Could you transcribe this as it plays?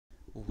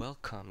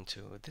Welcome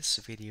to this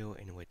video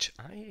in which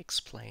I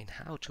explain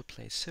how to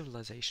play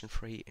Civilization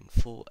 3 in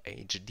full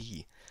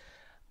HD.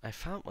 I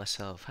found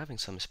myself having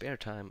some spare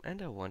time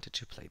and I wanted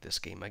to play this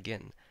game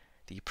again.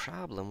 The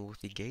problem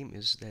with the game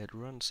is that it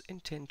runs in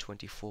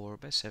 1024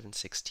 by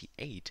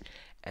 768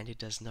 and it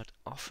does not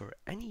offer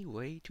any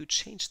way to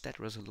change that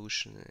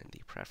resolution in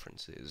the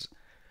preferences.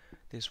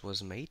 This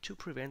was made to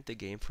prevent the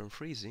game from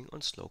freezing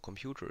on slow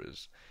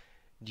computers.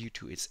 Due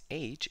to its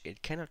age,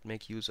 it cannot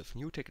make use of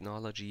new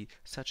technology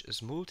such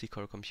as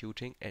multi-core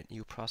computing and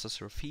new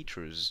processor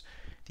features.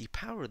 The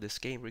power this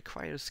game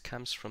requires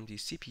comes from the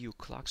CPU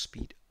clock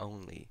speed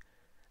only.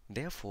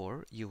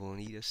 Therefore, you will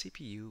need a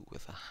CPU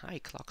with a high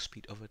clock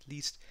speed of at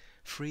least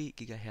 3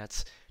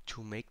 GHz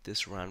to make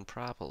this run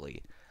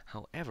properly.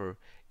 However,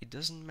 it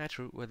doesn't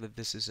matter whether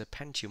this is a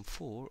Pentium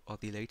 4 or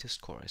the latest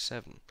Core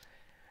i7.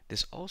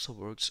 This also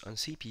works on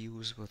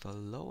CPUs with a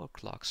lower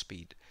clock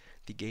speed.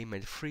 The game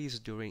might freeze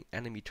during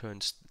enemy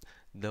turns,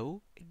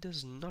 though it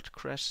does not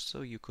crash,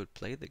 so you could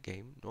play the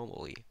game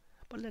normally.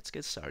 But let's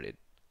get started.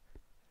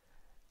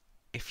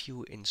 If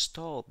you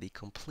install the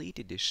Complete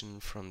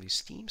Edition from the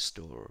Steam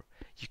store,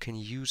 you can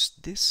use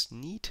this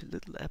neat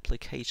little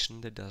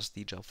application that does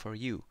the job for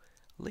you.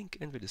 Link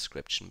in the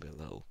description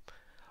below.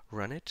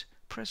 Run it,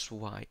 press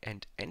Y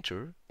and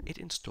enter, it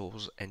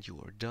installs and you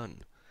are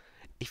done.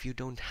 If you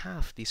don't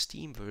have the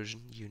Steam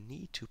version, you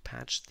need to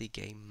patch the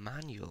game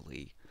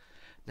manually.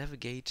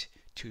 Navigate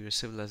to your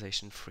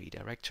Civilization 3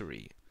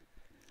 directory.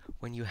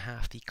 When you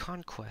have the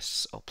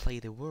Conquests or Play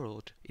the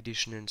World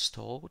edition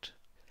installed,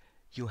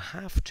 you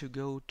have to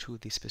go to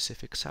the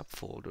specific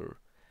subfolder.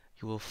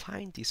 You will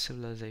find the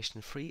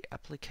Civilization 3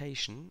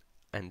 application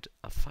and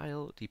a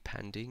file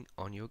depending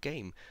on your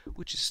game,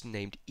 which is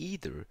named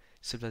either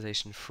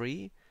Civilization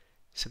 3,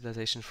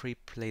 Civilization 3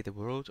 Play the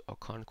World, or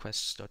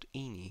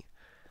Conquests.ini.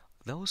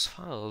 Those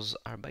files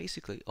are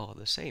basically all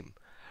the same.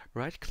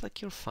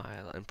 Right-click your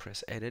file and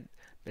press Edit,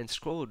 then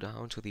scroll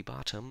down to the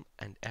bottom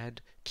and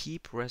add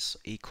keep res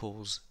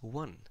equals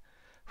 1.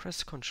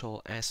 Press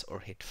Ctrl S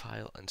or hit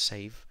File and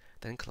save,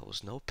 then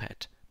close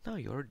Notepad. Now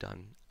you're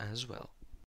done as well.